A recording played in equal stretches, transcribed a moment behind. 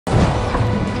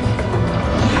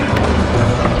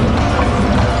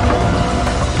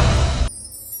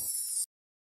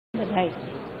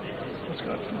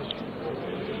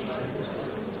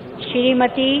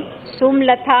श्रीमती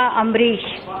सुमलता अम्बरीश,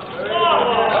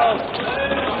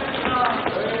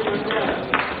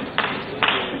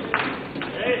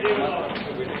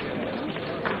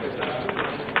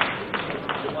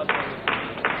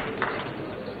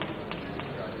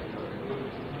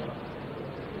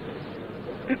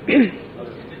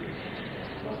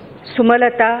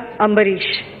 ಸುಮಲತಾ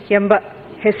ಅಂಬರೀಶ್ ಎಂಬ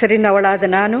ಹೆಸರಿನವಳಾದ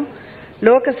ನಾನು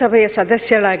ಲೋಕಸಭೆಯ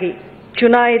ಸದಸ್ಯಳಾಗಿ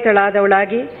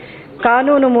ಚುನಾಯಿತಳಾದವಳಾಗಿ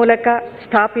ಕಾನೂನು ಮೂಲಕ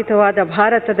ಸ್ಥಾಪಿತವಾದ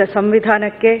ಭಾರತದ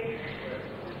ಸಂವಿಧಾನಕ್ಕೆ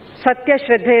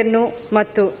ಸತ್ಯಶ್ರದ್ಧೆಯನ್ನು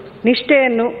ಮತ್ತು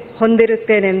ನಿಷ್ಠೆಯನ್ನು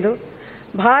ಹೊಂದಿರುತ್ತೇನೆಂದು,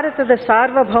 ಭಾರತದ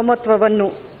ಸಾರ್ವಭೌಮತ್ವವನ್ನು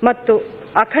ಮತ್ತು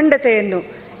ಅಖಂಡತೆಯನ್ನು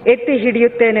ಎತ್ತಿ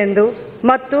ಹಿಡಿಯುತ್ತೇನೆಂದು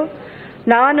ಮತ್ತು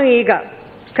ನಾನು ಈಗ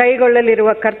ಕೈಗೊಳ್ಳಲಿರುವ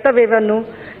ಕರ್ತವ್ಯವನ್ನು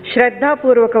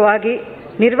ಶ್ರದ್ಧಾಪೂರ್ವಕವಾಗಿ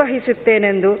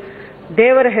ನಿರ್ವಹಿಸುತ್ತೇನೆಂದು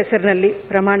ದೇವರ ಹೆಸರಿನಲ್ಲಿ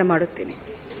ಪ್ರಮಾಣ ಮಾಡುತ್ತೇನೆ.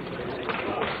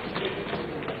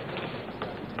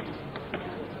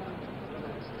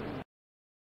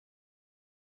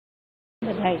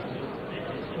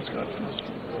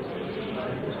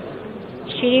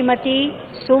 श्रीमती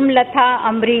सुमलता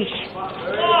अम्बरीश,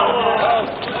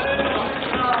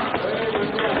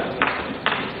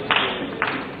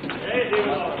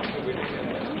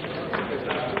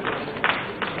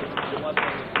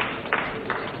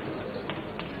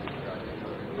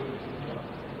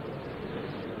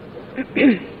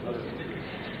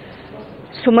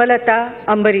 ಸುಮಲತಾ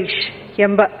ಅಂಬರೀಶ್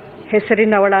ಎಂಬ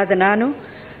ಹೆಸರಿನವಳಾದ ನಾನು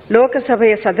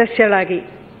ಲೋಕಸಭೆಯ ಸದಸ್ಯಳಾಗಿ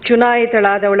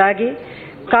ಚುನಾಯಿತಳಾದವಳಾಗಿ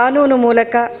ಕಾನೂನು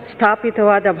ಮೂಲಕ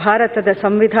ಸ್ಥಾಪಿತವಾದ ಭಾರತದ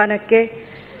ಸಂವಿಧಾನಕ್ಕೆ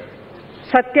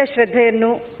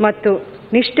ಸತ್ಯಶ್ರದ್ಧೆಯನ್ನು ಮತ್ತು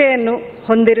ನಿಷ್ಠೆಯನ್ನು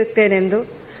ಹೊಂದಿರುತ್ತೇನೆಂದು,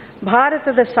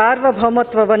 ಭಾರತದ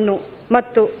ಸಾರ್ವಭೌಮತ್ವವನ್ನು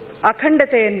ಮತ್ತು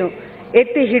ಅಖಂಡತೆಯನ್ನು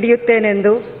ಎತ್ತಿ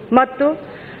ಹಿಡಿಯುತ್ತೇನೆಂದು ಮತ್ತು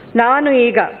ನಾನು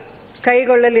ಈಗ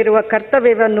ಕೈಗೊಳ್ಳಲಿರುವ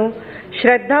ಕರ್ತವ್ಯವನ್ನು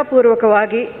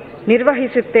ಶ್ರದ್ಧಾಪೂರ್ವಕವಾಗಿ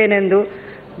ನಿರ್ವಹಿಸುತ್ತೇನೆಂದು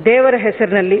ದೇವರ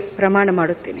ಹೆಸರಿನಲ್ಲಿ ಪ್ರಮಾಣ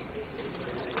ಮಾಡುತ್ತೇನೆ.